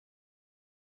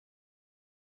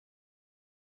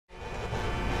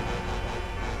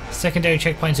Secondary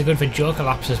checkpoints are good for Joker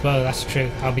laps as well. That's true.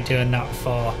 I'll be doing that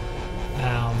for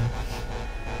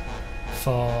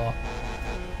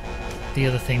the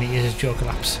other thing that uses Joker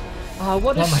laps. Oh,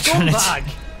 what a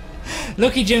scumbag!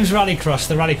 Lucky Jim's Rallycross,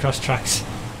 the Rallycross tracks.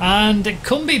 And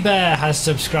Cumby Bear has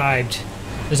subscribed.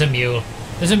 There's a mule.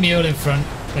 There's a mule in front.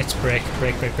 Let's brake.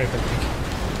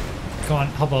 Come on,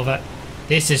 hop over.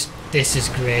 This is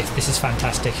great. This is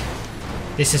fantastic.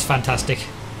 This is fantastic.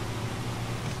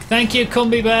 Thank you,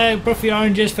 Cumby Bear. Bruffy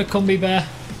oranges for Cumby Bear.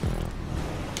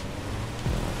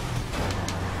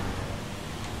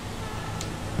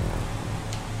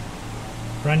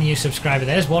 Brand new subscriber.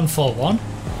 There's 141.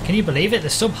 Can you believe it? The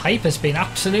sub hype has been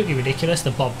absolutely ridiculous.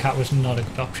 The Bobcat was not a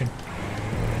good option.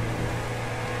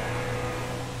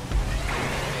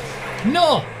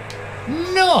 No!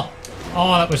 No!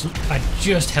 Oh, that was... I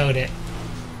just held it.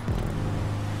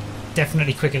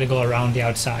 Definitely quicker to go around the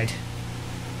outside.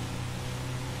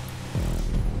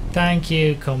 Thank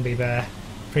you, Cumby Bear.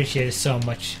 Appreciate it so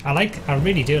much. I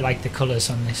really do like the colours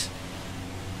on this.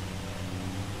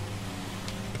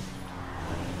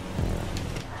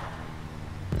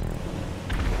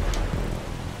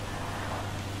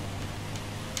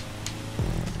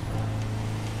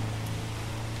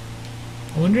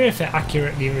 I wonder if it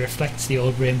accurately reflects the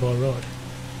old Rainbow Road.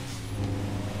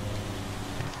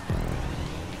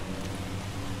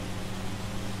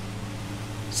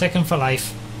 Second for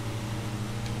life.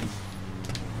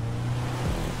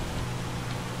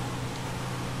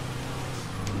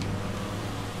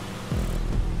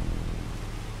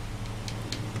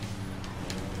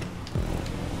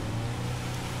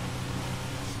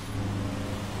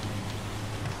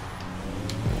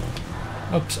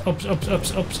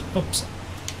 Ups.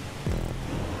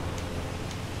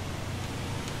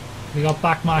 We got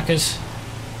back markers.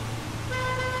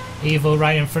 Evil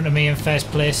right in front of me in first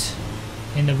place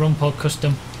in the Rumpel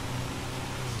Custom.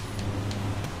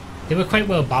 They were quite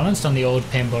well balanced on the old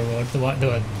Paintball Road. The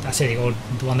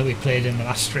one that we played in the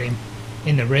last stream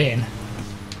in the rain.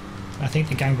 I think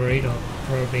the Gang Burrito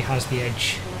probably has the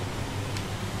edge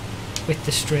with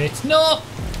the straights. No!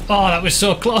 Oh, that was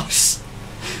so close.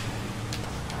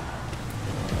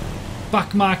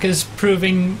 Back markers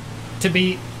proving to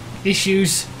be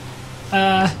issues.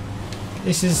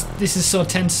 This is so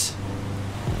tense.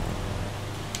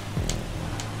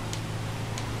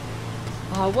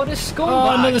 Oh, what a scumbag!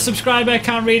 Oh, another subscriber. I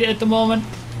can't read it at the moment.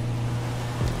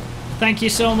 Thank you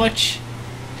so much,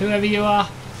 whoever you are.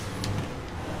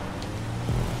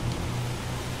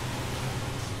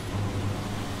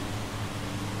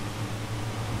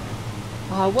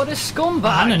 Oh, what a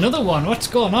scumbag! And another one. What's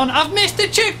going on? I've missed a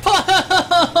checkpoint!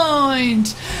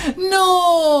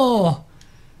 No!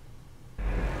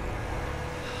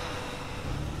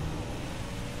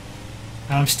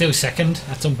 And I'm still second.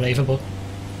 That's unbelievable.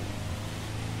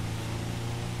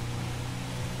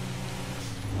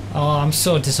 Oh, I'm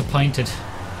so disappointed.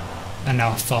 And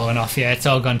now I've fallen off. Yeah, it's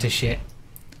all gone to shit.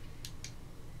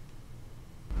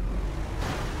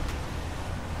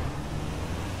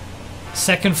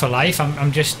 Second for life.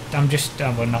 I'm just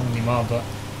well, not anymore, but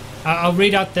I'll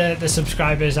read out the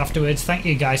subscribers afterwards. Thank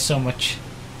you guys so much.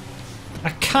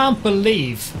 I can't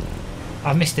believe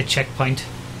I missed the checkpoint.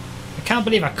 I can't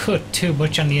believe I cut too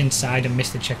much on the inside and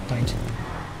missed the checkpoint.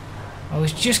 I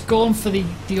was just going for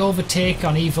the overtake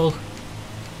on Evil.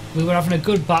 We were having a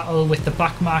good battle with the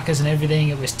back markers and everything.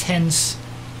 It was tense,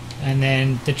 and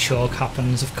then the choke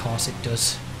happens. Of course it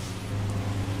does.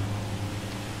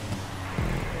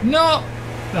 No!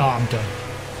 Oh, I'm done.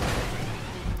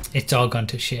 It's all gone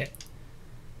to shit.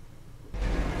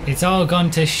 It's all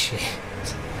gone to shit.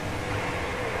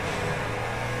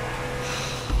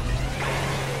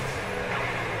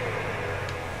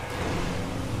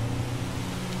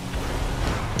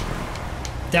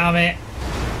 Damn it.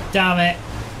 Damn it.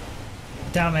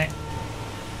 Damn it.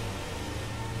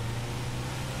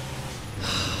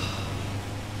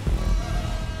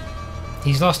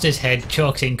 He's lost his head.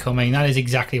 Choke's incoming. That is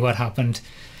exactly what happened.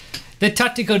 The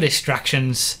tactical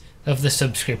distractions of the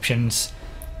subscriptions.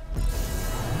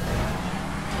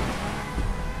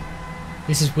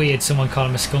 This is weird. Someone call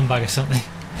him a scumbag or something.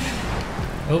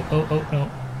 Oh,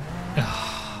 no. Oh.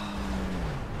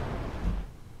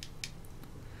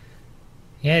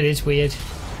 Yeah, it is weird.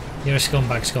 You're a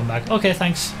scumbag. Okay,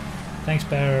 thanks. Thanks,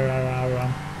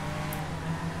 Bear.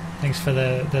 Thanks for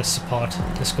the support,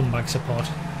 the scumbag support.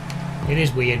 It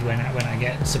is weird when I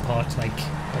get support like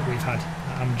what we've had.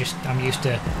 I'm used to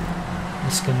the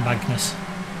scumbagness.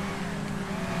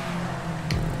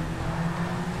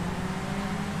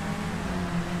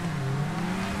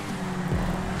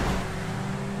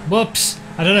 Whoops!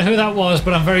 I don't know who that was,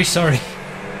 but I'm very sorry.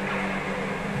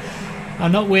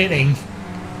 I'm not waiting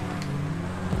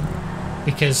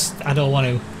because I don't want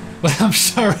to. But I'm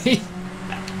sorry.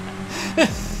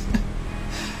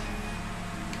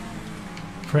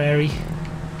 Prairie.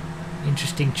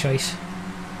 Interesting choice.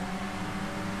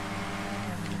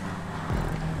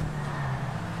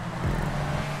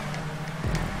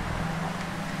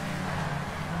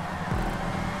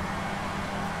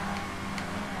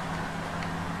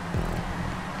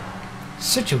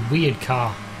 Such a weird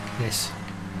car, this.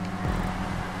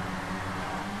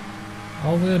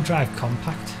 All-wheel drive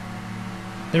compact.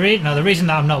 The reason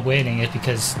that I'm not waiting is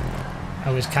because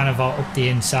I was kind of up the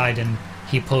inside and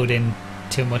he pulled in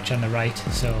too much on the right,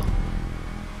 so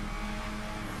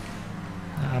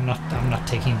I'm not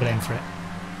taking blame for it.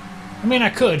 I mean, I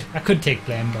could take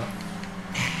blame, but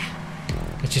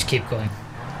let's just keep going.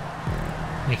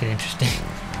 Make it interesting.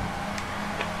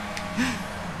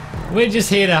 We're just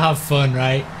here to have fun,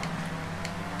 right?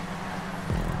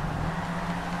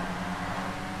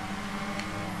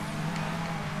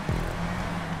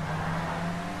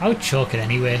 I'll chalk it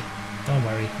anyway. Don't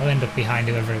worry, I'll end up behind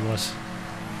whoever it was.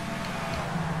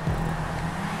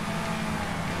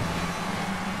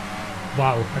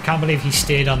 Wow, I can't believe he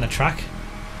stayed on the track.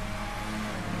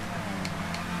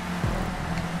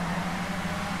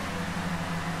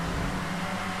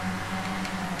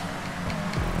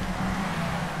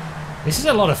 This is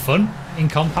a lot of fun in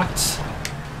compacts.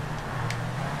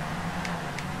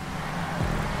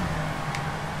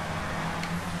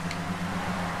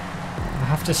 I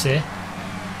have to say.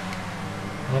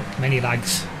 Oh, many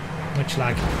lags. Much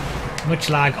lag. Much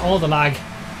lag. All the lag.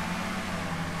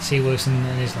 See Wilson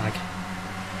and his lag.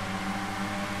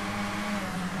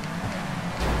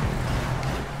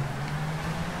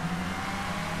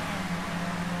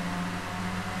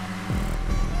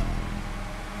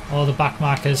 All the back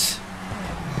markers.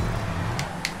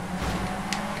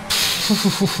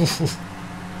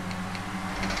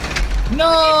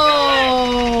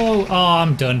 No! Oh,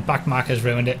 I'm done. Back markers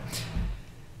ruined it.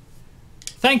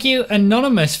 Thank you,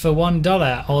 Anonymous, for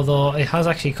 $1. Although it has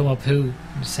actually come up who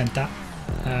sent that.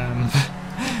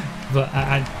 But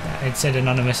it said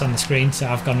Anonymous on the screen, so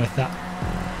I've gone with that.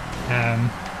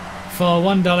 For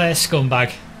 $1,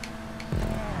 scumbag.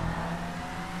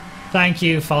 Thank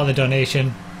you for the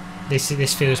donation.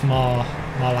 This feels more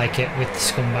like it with the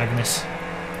scumbagness.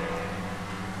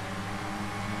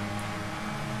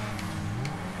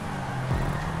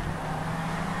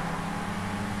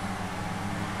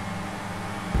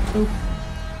 Ooh.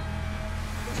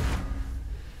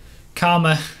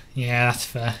 Karma, yeah, that's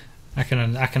fair. I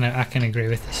can agree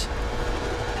with this.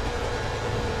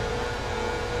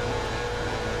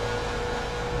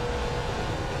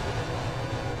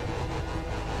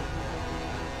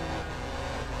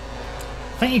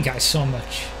 Thank you guys so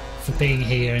much for being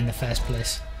here in the first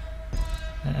place,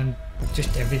 and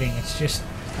just everything. It's just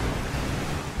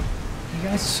you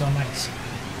guys are so nice.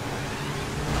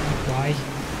 Why?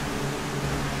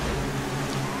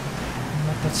 I'm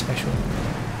not that special.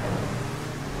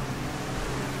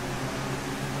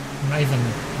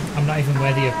 I'm not even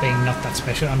worthy of being not that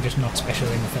special. I'm just not special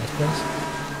in the first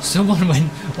place. Someone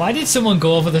went. Why did someone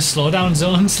go over the slowdown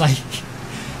zones? Like,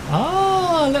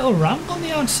 oh, a little ramp on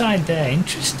the outside there.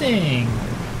 Interesting.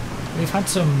 We've had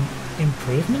some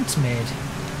improvements made.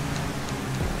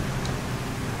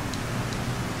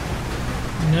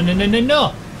 No, no, no, no,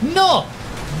 no, no!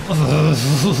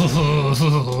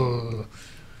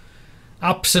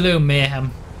 Absolute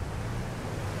mayhem.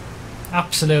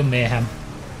 Absolute mayhem.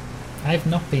 I've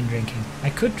not been drinking. I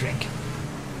could drink.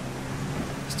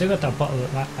 Still got that bottle,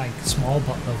 that like small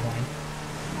bottle of wine.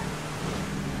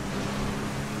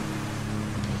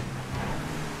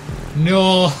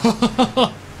 No.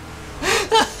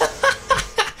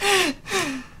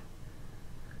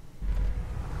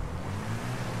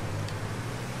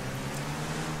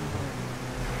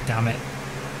 Damn it.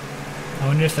 I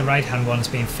wonder if the right hand one's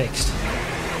been fixed.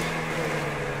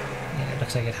 Yeah, it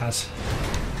looks like it has.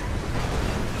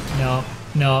 No,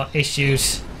 no,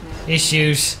 issues.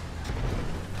 Issues.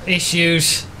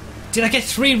 Issues. Did I get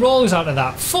 3 rolls out of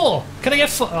that? 4? Can I get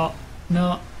 4? Oh,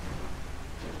 no.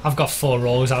 I've got 4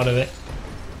 rolls out of it.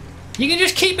 You can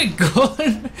just keep it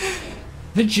going.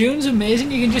 The tune's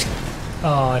amazing. You can just...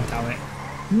 Oh, damn it.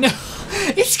 No.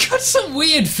 It's got some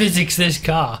weird physics, this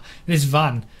car. This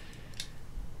van.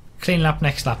 Clean lap,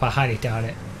 next lap. I highly doubt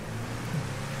it.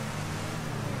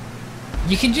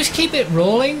 You can just keep it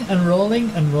rolling and rolling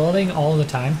and rolling all the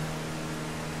time.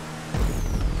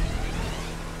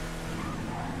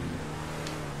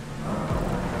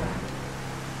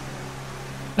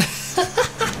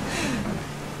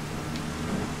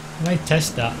 I might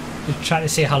test that. Just try to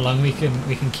see how long we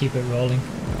can keep it rolling.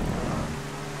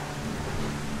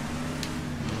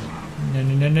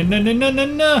 No, no, no, no, no, no, no,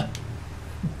 no.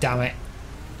 Damn it.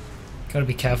 Gotta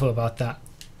be careful about that.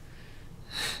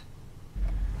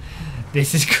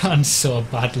 This has gone so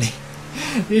badly.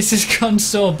 This has gone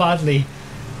so badly.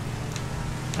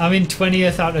 I'm in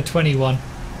 20th out of 21.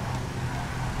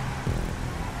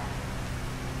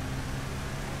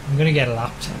 I'm gonna get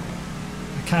lapped.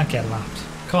 I can't get lapped.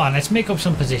 Come on, let's make up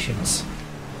some positions.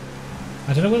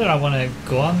 I don't know whether I want to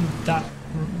go on that,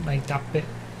 like that bit.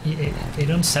 It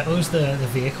unsettles the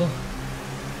vehicle.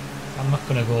 I'm not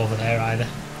gonna go over there either.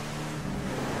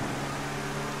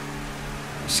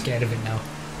 I'm scared of it now.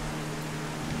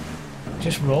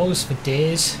 Just rolls for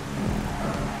days.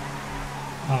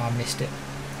 Oh, I missed it.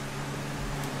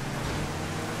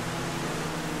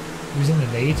 Who's in the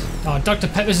lead? Oh, Dr.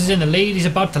 Peppers is in the lead. He's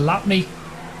about to lap me.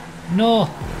 No.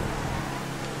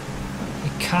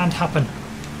 It can't happen.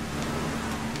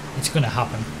 It's gonna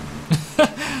happen.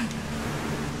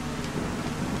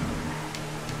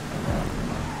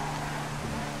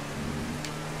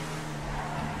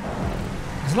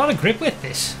 There's a lot of grip with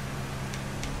this.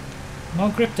 More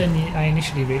grip than I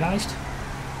initially realised.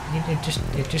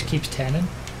 It just keeps turning.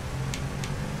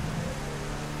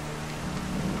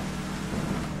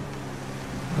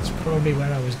 That's probably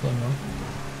where I was going wrong.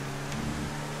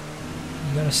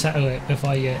 You gotta settle it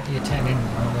before you turn in.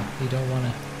 You don't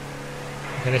wanna.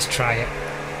 Okay, let's try it.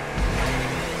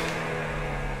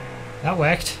 That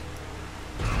worked.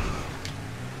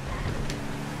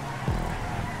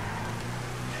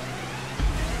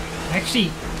 Actually,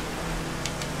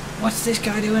 what's this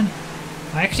guy doing?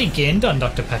 I actually gained on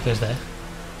Dr. Peppers there.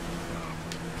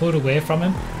 Pulled away from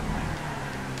him.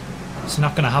 It's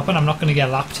not gonna happen. I'm not gonna get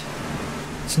lapped.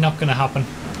 It's not gonna happen.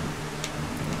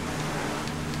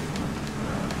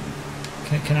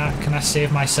 Can I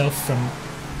save myself from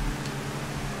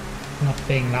not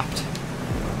being lapped?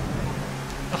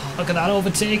 Oh, look at that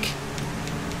overtake.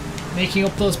 Making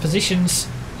up those positions.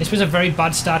 This was a very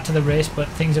bad start to the race, but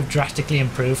things have drastically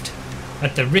improved.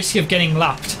 At the risk of getting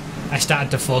lapped, I started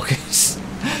to focus.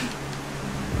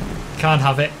 Can't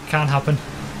have it. Can't happen.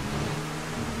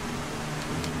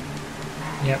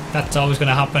 Yep, that's always going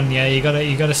to happen. Yeah, you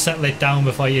gotta settle it down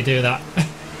before you do that.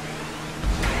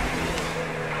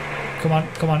 Come on,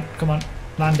 come on, come on.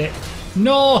 Land it.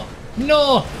 No!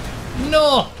 No!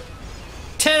 No!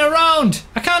 Turn around!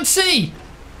 I can't see!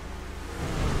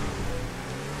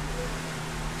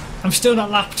 I'm still not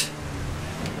lapped.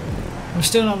 I'm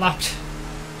still not lapped.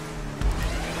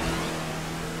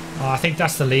 Oh, I think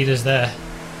that's the leaders there.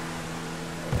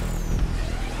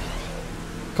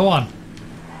 Come on.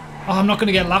 Oh, I'm not going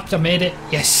to get lapped. I made it.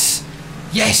 Yes.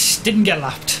 Yes! Didn't get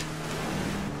lapped.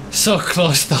 So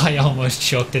close that I almost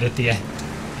choked it at the end.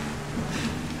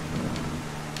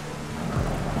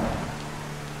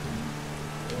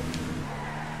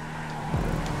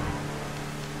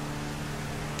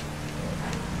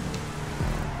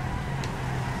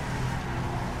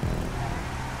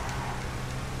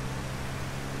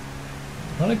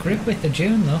 A lot of grip with the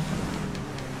June though.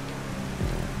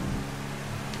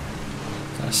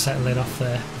 Gotta settle it off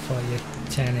there before you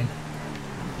turn in.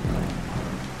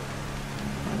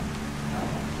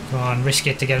 Come on, risk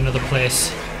it to get another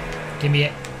place. Give me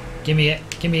it. Give me it.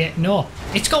 Give me it. No.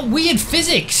 It's got weird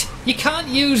physics. You can't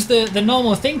use the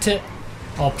normal thing to...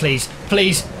 Oh, please.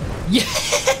 Please.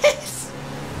 Yes!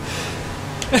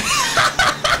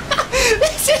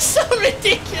 This is so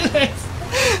ridiculous.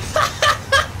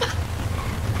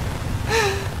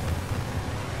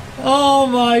 Oh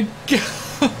my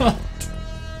god.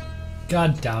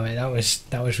 God damn it,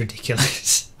 that was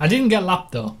ridiculous. I didn't get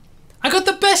lapped though. I got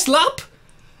the best lap!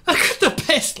 I got the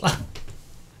best lap!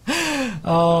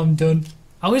 Oh, I'm done.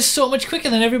 I was so much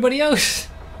quicker than everybody else.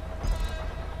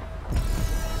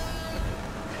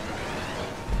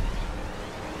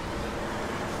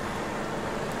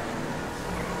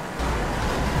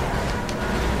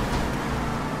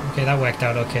 Okay, that worked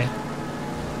out okay.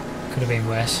 Could have been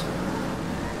worse.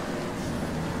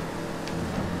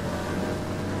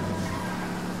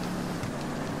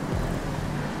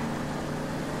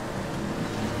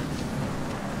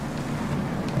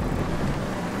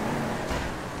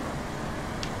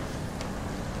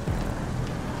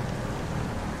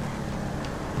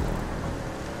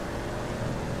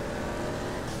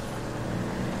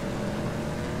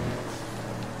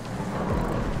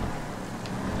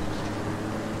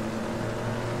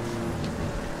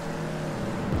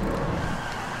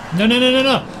 No, no, no, no,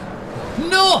 no!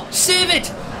 No! Save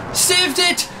it! Saved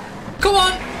it! Come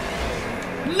on!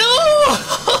 No!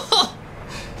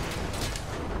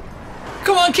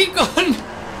 Come on, keep going!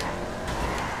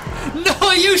 No,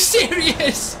 are you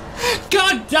serious?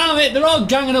 God damn it! They're all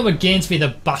ganging up against me, the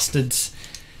bastards.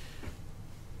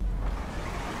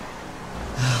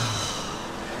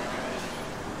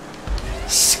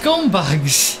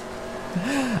 scumbags!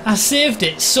 I saved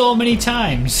it so many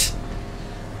times.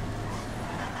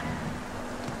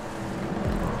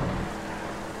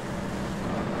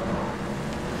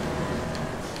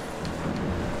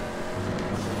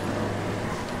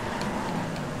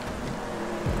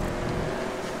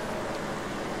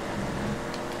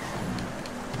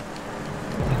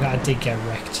 I did get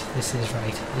wrecked. This is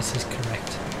right. This is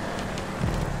correct.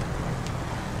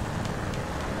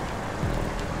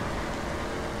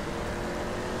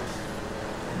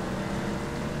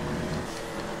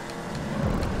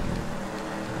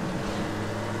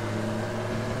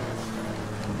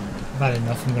 I've had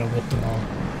enough. I'm going to whoop them all.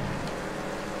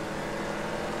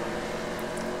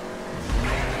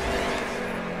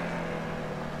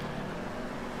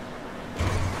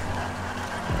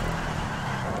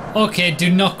 Okay, do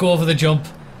not go over the jump.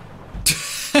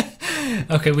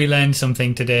 Okay, we learned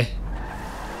something today.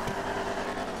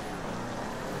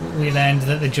 We learned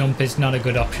that the jump is not a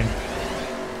good option.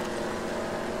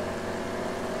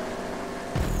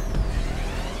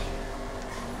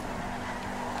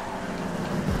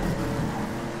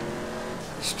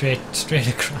 Straight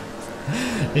across.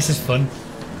 This is fun.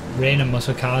 Rain and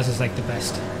muscle cars is like the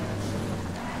best.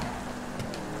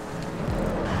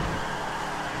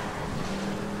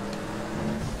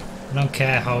 I don't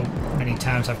care how many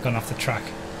times I've gone off the track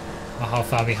or how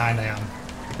far behind I am.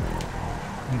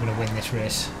 I'm going to win this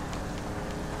race.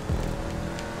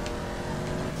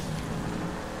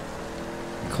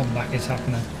 Comeback is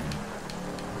happening.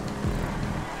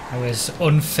 I was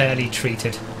unfairly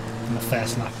treated in the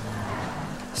first lap.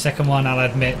 Second one, I'll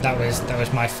admit that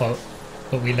was my fault,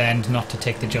 but we learned not to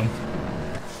take the jump.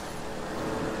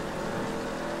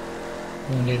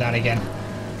 Won't do that again.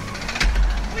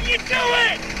 What are you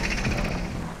doing?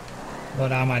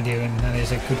 What am I doing? That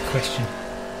is a good question.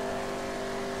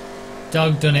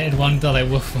 Dog done it at $1.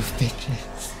 Woof woof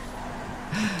bitches.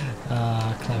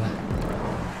 Ah, clever.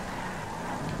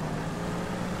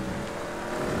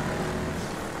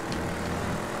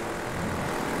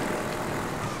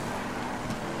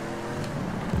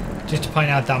 Just to point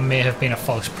out, that may have been a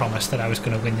false promise that I was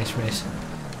going to win this race.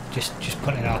 Just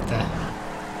putting it out there.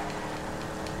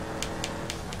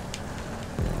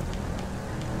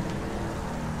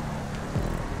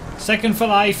 Second for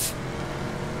life.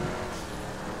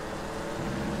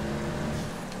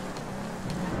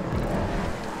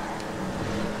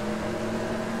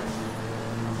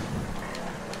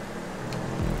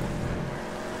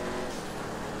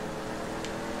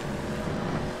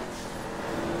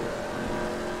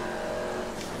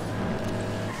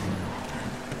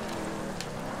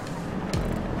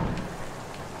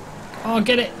 Oh,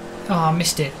 get it. Oh, I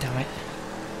missed it, damn it.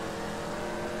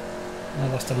 I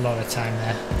lost a lot of time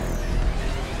there.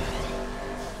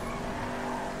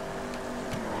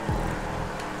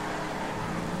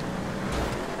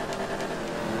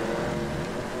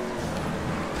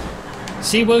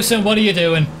 C. Wilson, what are you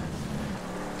doing?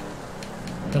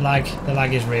 The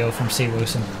lag is real from C.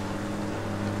 Wilson.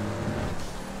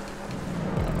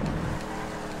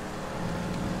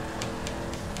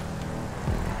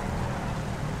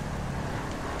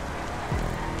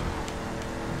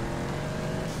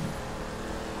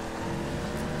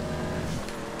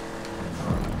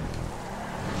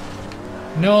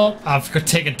 No, I've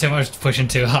taken too much, pushing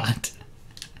too hard.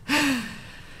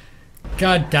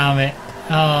 God damn it.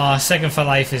 Oh, second for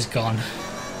life is gone.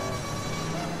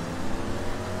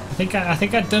 I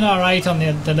think I've done alright on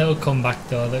the little comeback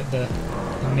though, the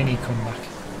mini comeback.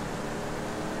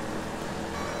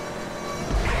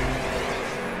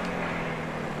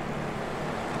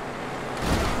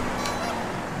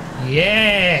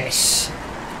 Yes!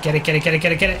 Get it, get it, get it,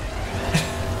 get it, get it!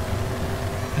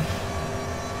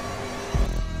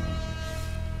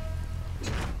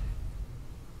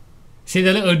 See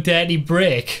the little dirty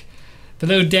brake? The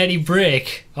little dirty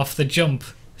brake off the jump,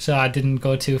 so I didn't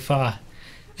go too far.